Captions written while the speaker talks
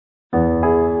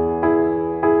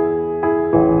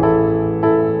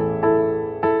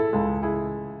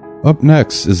Up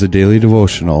next is a daily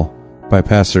devotional by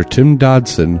Pastor Tim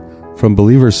Dodson from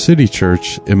Believers City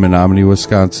Church in Menominee,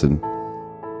 Wisconsin.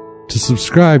 To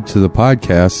subscribe to the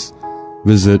podcast,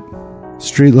 visit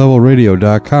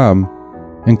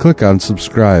streetlevelradio.com and click on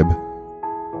subscribe.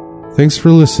 Thanks for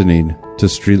listening to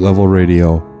Street Level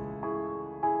Radio.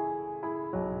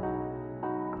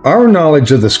 Our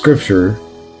knowledge of the Scripture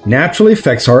naturally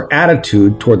affects our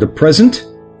attitude toward the present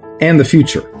and the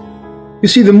future. You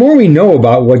see, the more we know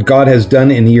about what God has done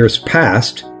in years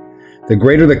past, the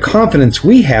greater the confidence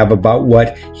we have about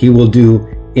what He will do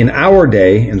in our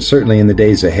day and certainly in the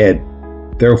days ahead.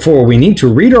 Therefore, we need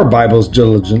to read our Bibles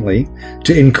diligently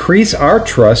to increase our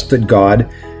trust that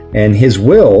God and His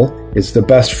will is the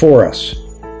best for us.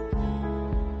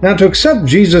 Now, to accept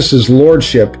Jesus'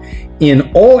 lordship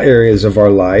in all areas of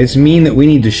our lives mean that we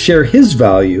need to share His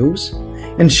values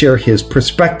and share His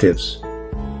perspectives.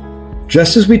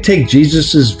 Just as we take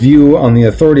Jesus' view on the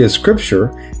authority of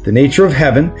Scripture, the nature of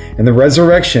heaven, and the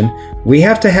resurrection, we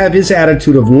have to have His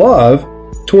attitude of love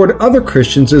toward other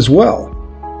Christians as well.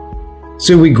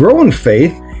 So we grow in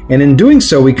faith, and in doing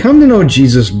so, we come to know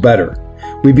Jesus better.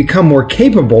 We become more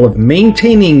capable of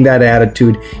maintaining that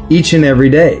attitude each and every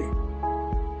day.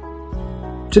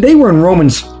 Today we're in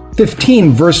Romans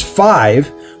 15, verse 5,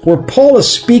 where Paul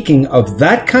is speaking of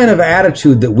that kind of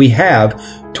attitude that we have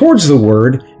towards the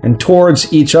Word and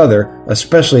towards each other,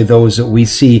 especially those that we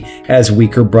see as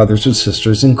weaker brothers and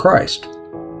sisters in Christ.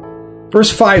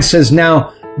 Verse 5 says,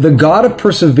 "Now the God of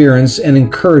perseverance and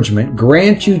encouragement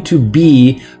grant you to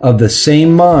be of the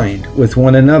same mind with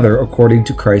one another according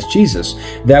to Christ Jesus,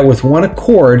 that with one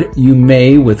accord you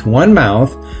may with one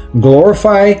mouth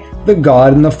glorify the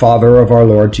God and the Father of our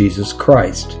Lord Jesus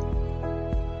Christ."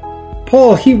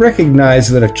 Paul, he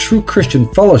recognized that a true Christian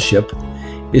fellowship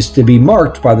is to be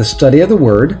marked by the study of the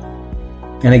Word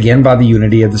and again by the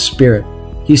unity of the Spirit.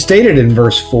 He stated in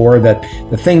verse 4 that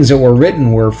the things that were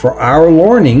written were for our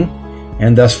learning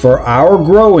and thus for our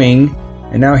growing.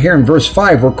 And now here in verse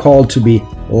 5, we're called to be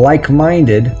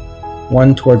like-minded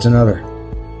one towards another.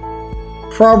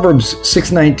 Proverbs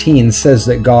 6:19 says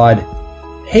that God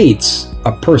hates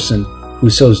a person who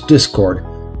sows discord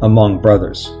among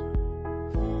brothers.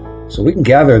 So we can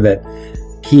gather that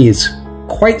He is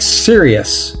quite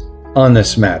serious on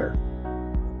this matter.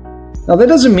 Now, that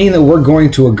doesn't mean that we're going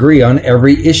to agree on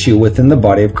every issue within the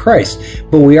body of Christ,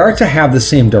 but we are to have the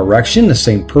same direction, the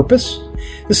same purpose,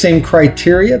 the same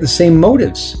criteria, the same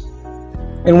motives.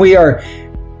 And we are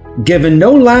given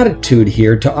no latitude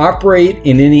here to operate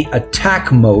in any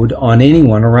attack mode on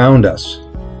anyone around us.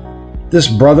 This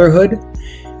brotherhood,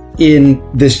 in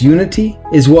this unity,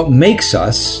 is what makes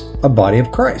us a body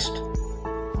of Christ.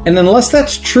 And unless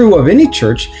that's true of any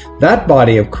church, that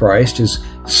body of Christ is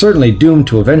certainly doomed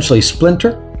to eventually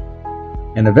splinter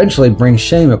and eventually bring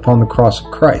shame upon the cross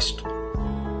of Christ.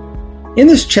 In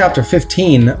this chapter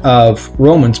 15 of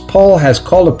Romans, Paul has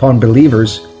called upon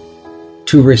believers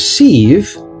to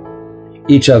receive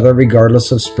each other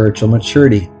regardless of spiritual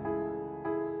maturity.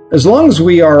 As long as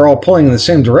we are all pulling in the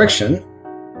same direction,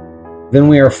 then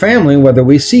we are family whether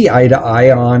we see eye to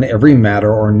eye on every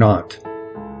matter or not.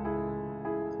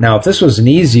 Now, if this was an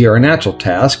easy or a natural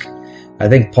task, I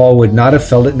think Paul would not have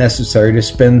felt it necessary to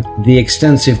spend the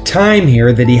extensive time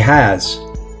here that he has.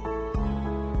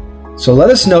 So let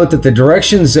us note that the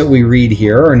directions that we read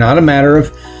here are not a matter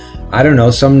of,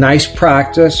 some nice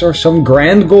practice or some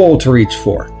grand goal to reach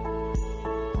for.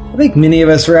 I think many of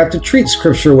us are apt to treat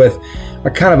Scripture with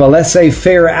a kind of a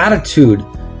laissez-faire attitude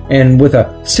and with a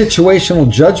situational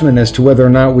judgment as to whether or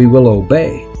not we will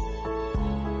obey.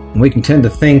 And we can tend to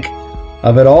think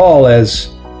of it all as,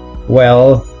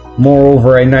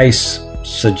 moreover, a nice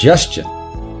suggestion.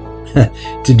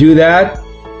 To do that,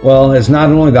 is not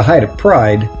only the height of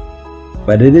pride,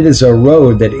 but it is a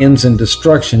road that ends in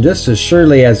destruction just as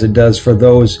surely as it does for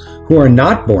those who are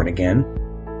not born again.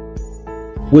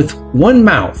 With one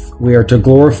mouth, we are to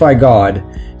glorify God,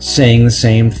 saying the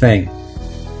same thing.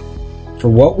 For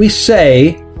what we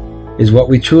say is what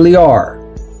we truly are,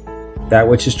 that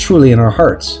which is truly in our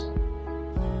hearts.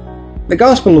 The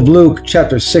Gospel of Luke,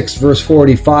 chapter 6, verse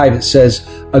 45, it says,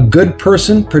 "A good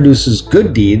person produces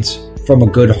good deeds from a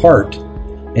good heart,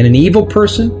 and an evil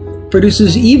person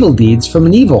produces evil deeds from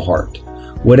an evil heart.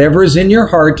 Whatever is in your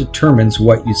heart determines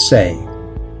what you say."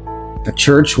 A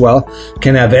church,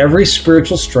 can have every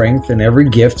spiritual strength and every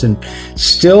gift and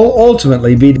still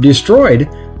ultimately be destroyed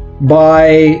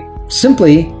by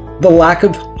simply the lack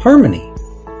of harmony.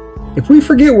 If we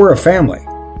forget we're a family,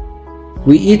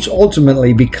 we each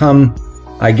ultimately become,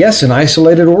 an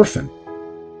isolated orphan,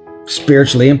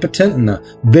 spiritually impotent and a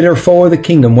bitter foe of the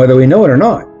kingdom, whether we know it or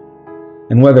not,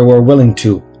 and whether we're willing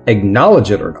to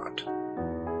acknowledge it or not.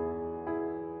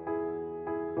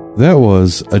 That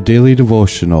was a daily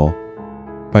devotional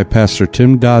by Pastor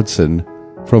Tim Dodson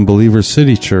from Believer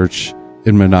City Church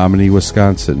in Menominee,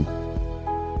 Wisconsin.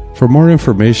 For more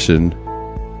information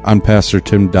on Pastor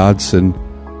Tim Dodson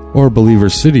or Believer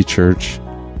City Church,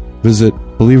 visit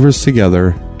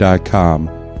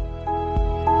believerstogether.com.